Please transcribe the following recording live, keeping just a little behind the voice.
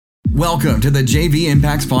Welcome to the JV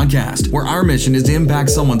Impacts Podcast, where our mission is to impact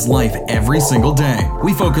someone's life every single day.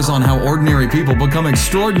 We focus on how ordinary people become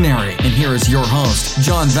extraordinary. And here is your host,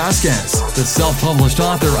 John Vasquez, the self-published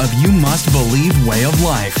author of You Must Believe Way of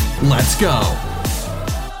Life. Let's go.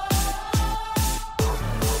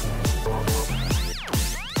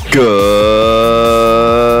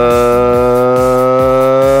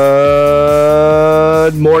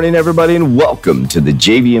 Good morning, everybody, and welcome to the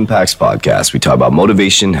JV Impacts Podcast. We talk about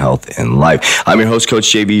motivation, health, and life. I'm your host, Coach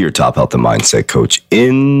JV, your top health and mindset coach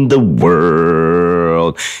in the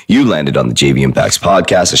world. You landed on the JV Impacts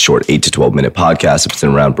Podcast, a short 8 to 12 minute podcast. It's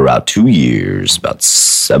been around for about 2 years, about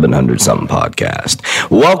 700 something podcast.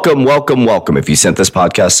 Welcome, welcome, welcome. If you sent this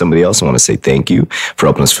podcast to somebody else, I want to say thank you for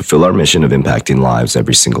helping us fulfill our mission of impacting lives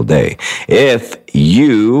every single day. If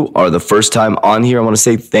you are the first time on here, I want to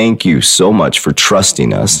say thank you so much for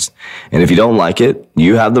trusting us. And if you don't like it,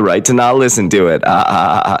 you have the right to not listen to it.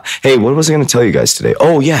 Hey, what was I going to tell you guys today?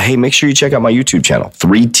 Oh, yeah. Hey, make sure you check out my YouTube channel,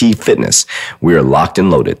 3T Fitness. We are locked and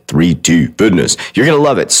loaded. 3T Fitness. You're going to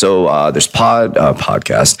love it. So there's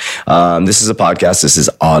podcast. This is a podcast. This is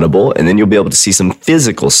Audible. And then you'll be able to see some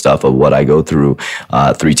physical stuff of what I go through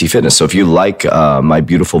 3T Fitness. So if you like my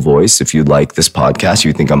beautiful voice, if you like this podcast,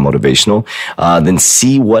 you think I'm motivational, then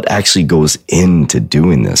see what actually goes into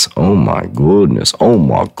doing this. Oh my goodness. Oh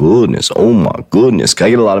my goodness. Oh my goodness. I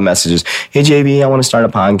get a lot of messages. Hey, JV, I want to start a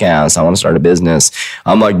podcast. I want to start a business.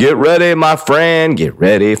 I'm like, get ready, my friend. Get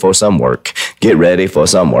ready for some work. Get ready for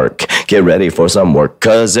some work. Get ready for some work.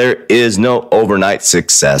 Because there is no overnight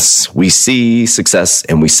success. We see success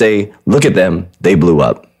and we say, look at them. They blew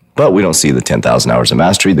up. But we don't see the 10,000 hours of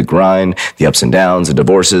mastery, the grind, the ups and downs, the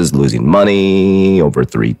divorces, losing money over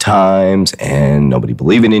 3 times, and nobody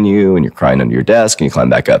believing in you, and you're crying under your desk, and you climb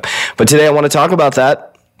back up. But today I want to talk about that.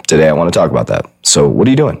 So what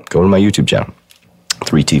are you doing? Go to my YouTube channel,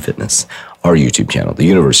 3T Fitness, our YouTube channel, the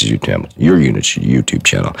universe's YouTube channel, your YouTube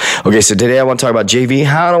channel. Okay, so today I want to talk about JV.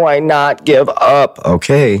 How do I not give up?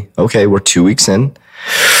 Okay, we're 2 weeks in.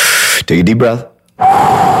 Take a deep breath.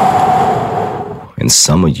 And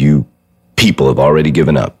some of you people have already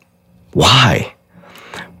given up. Why?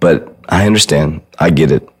 But I understand. I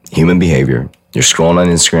get it. Human behavior. You're scrolling on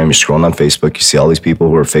Instagram. You're scrolling on Facebook. You see all these people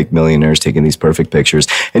who are fake millionaires taking these perfect pictures.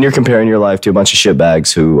 And you're comparing your life to a bunch of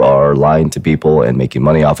shitbags who are lying to people and making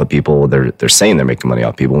money off of people. They're saying they're making money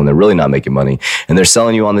off people when they're really not making money. And they're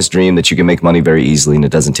selling you on this dream that you can make money very easily and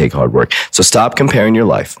it doesn't take hard work. So stop comparing your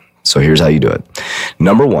life. So here's how you do it.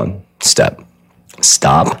 Number 1 step.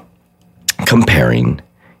 Stop comparing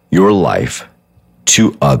your life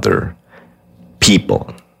to other people.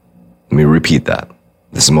 Let me repeat that.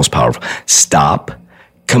 This is the most powerful. Stop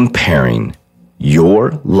comparing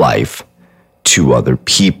your life to other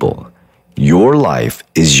people. Your life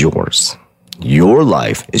is yours. Your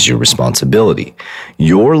life is your responsibility.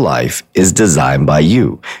 Your life is designed by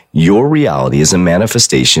you. Your reality is a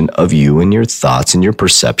manifestation of you and your thoughts and your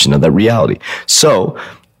perception of that reality. So,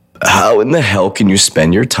 how in the hell can you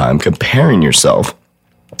spend your time comparing yourself,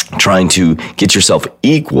 trying to get yourself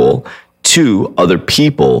equal to other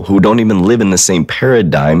people who don't even live in the same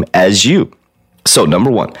paradigm as you? So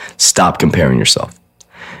number 1, stop comparing yourself.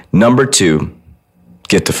 Number 2,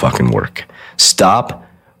 get to fucking work. Stop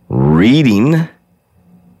reading,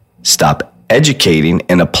 stop educating,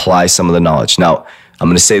 and apply some of the knowledge. Now, I'm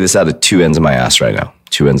going to say this out of 2 ends of my ass right now.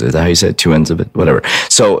 2 ends, is that how you say it? 2 ends of it? Whatever.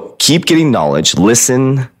 So keep getting knowledge,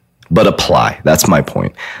 listen, but apply. That's my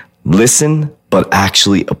point. Listen, but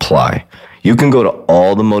actually apply. You can go to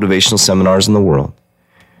all the motivational seminars in the world.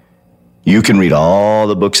 You can read all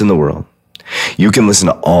the books in the world. You can listen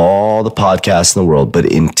to all the podcasts in the world, but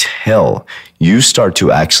until you start to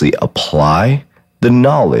actually apply the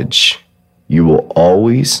knowledge, you will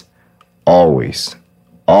always, always,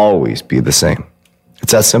 always be the same.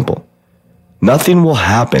 It's that simple. Nothing will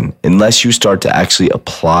happen unless you start to actually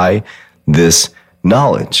apply this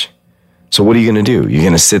knowledge. So what are you going to do? You're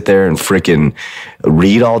going to sit there and freaking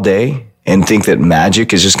read all day and think that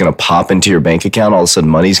magic is just going to pop into your bank account. All of a sudden,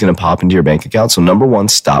 money's going to pop into your bank account. So number 1,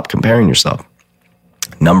 stop comparing yourself.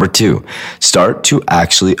 Number 2, start to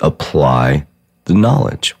actually apply the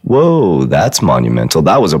knowledge. Whoa, that's monumental.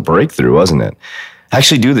 That was a breakthrough, wasn't it?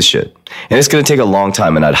 Actually do the shit. And it's going to take a long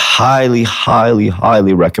time. And I'd highly, highly,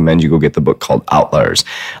 highly recommend you go get the book called Outliers.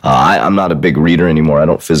 I'm not a big reader anymore. I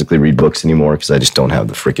don't physically read books anymore because I just don't have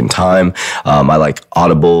the freaking time. I like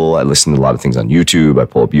Audible. I listen to a lot of things on YouTube. I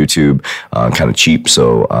pull up YouTube, kind of cheap.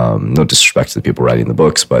 So no disrespect to the people writing the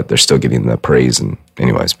books, but they're still getting the praise. And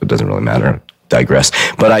anyways, but it doesn't really matter. digress.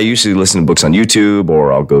 But I usually listen to books on YouTube,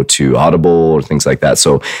 or I'll go to Audible or things like that.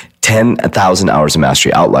 So 10,000 hours of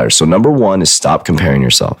mastery, Outliers. So number 1 is stop comparing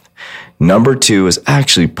yourself. Number 2 is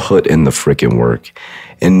actually put in the freaking work.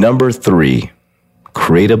 And number 3,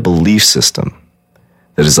 create a belief system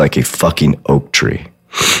that is like a fucking oak tree.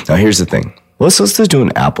 Now here's the thing. Let's just do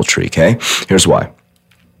an apple tree, okay? Here's why.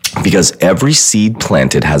 Because every seed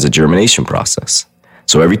planted has a germination process.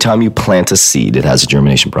 So every time you plant a seed, it has a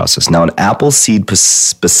germination process. Now, an apple seed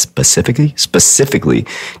specifically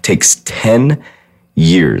takes 10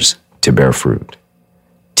 years to bear fruit.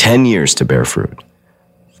 10 years to bear fruit.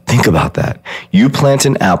 Think about that. You plant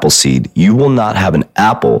an apple seed, you will not have an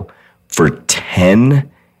apple for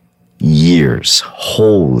 10 years.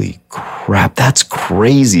 Holy crap. That's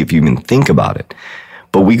crazy if you even think about it.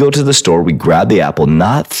 But we go to the store, we grab the apple,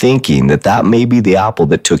 not thinking that that may be the apple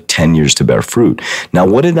that took 10 years to bear fruit. Now,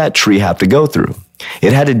 what did that tree have to go through?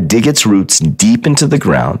 It had to dig its roots deep into the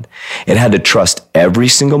ground. It had to trust every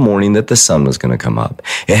single morning that the sun was going to come up.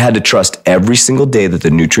 It had to trust every single day that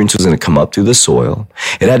the nutrients was going to come up through the soil.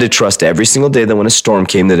 It had to trust every single day that when a storm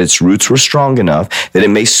came, that its roots were strong enough that it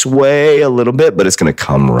may sway a little bit, but it's going to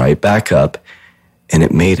come right back up. And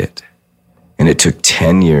it made it. And it took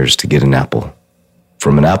 10 years to get an apple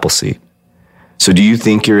from an apple seed. So do you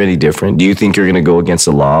think you're any different? Do you think you're going to go against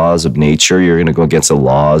the laws of nature? You're going to go against the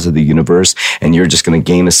laws of the universe, and you're just going to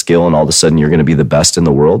gain a skill and all of a sudden you're going to be the best in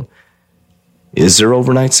the world? Is there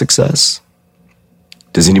overnight success?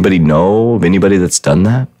 Does anybody know of anybody that's done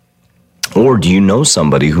that? Or do you know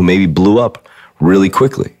somebody who maybe blew up really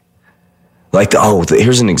quickly?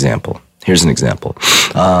 Here's an example.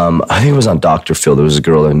 I think it was on Dr. Phil. There was a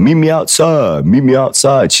girl that, meet me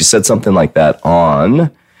outside. She said something like that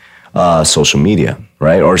on social media,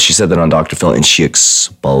 right? Or she said that on Dr. Phil, and she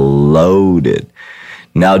exploded.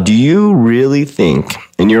 Now, do you really think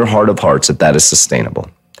in your heart of hearts that that is sustainable?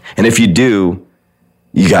 And if you do,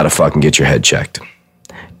 you got to fucking get your head checked.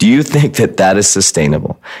 Do you think that that is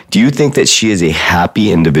sustainable? Do you think that she is a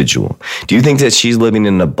happy individual? Do you think that she's living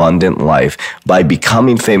an abundant life by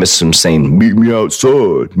becoming famous from saying, meet me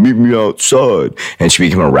outside, and she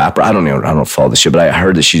became a rapper? I don't follow this shit, but I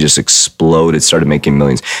heard that she just exploded, started making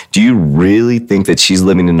millions. Do you really think that she's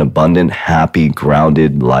living an abundant, happy,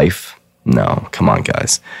 grounded life? No, come on,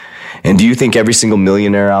 guys. And do you think every single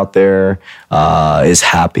millionaire out there is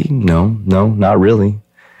happy? No, not really.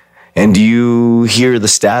 And do you hear the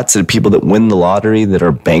stats of people that win the lottery that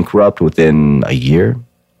are bankrupt within a year?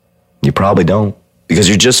 You probably don't, because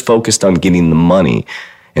you're just focused on getting the money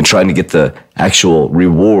and trying to get the actual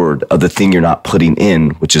reward of the thing you're not putting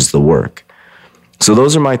in, which is the work. So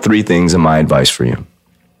those are my 3 things and my advice for you.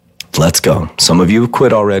 Let's go. Some of you have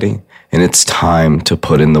quit already, and it's time to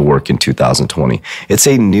put in the work in 2020. It's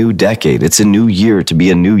a new decade. It's a new year to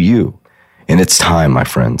be a new you. And it's time, my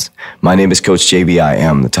friends. My name is Coach JV. I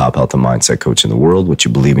am the top health and mindset coach in the world. What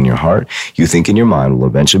you believe in your heart, you think in your mind, will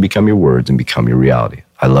eventually become your words and become your reality.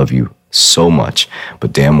 I love you so much,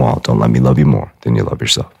 but damn well, don't let me love you more than you love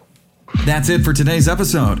yourself. That's it for today's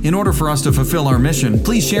episode. In order for us to fulfill our mission,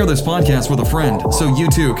 please share this podcast with a friend so you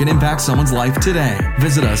too can impact someone's life today.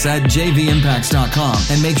 Visit us at jvimpacts.com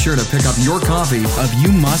and make sure to pick up your copy of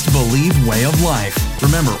You Must Believe Way of Life.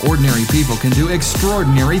 Remember, ordinary people can do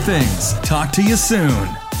extraordinary things. Talk to you soon.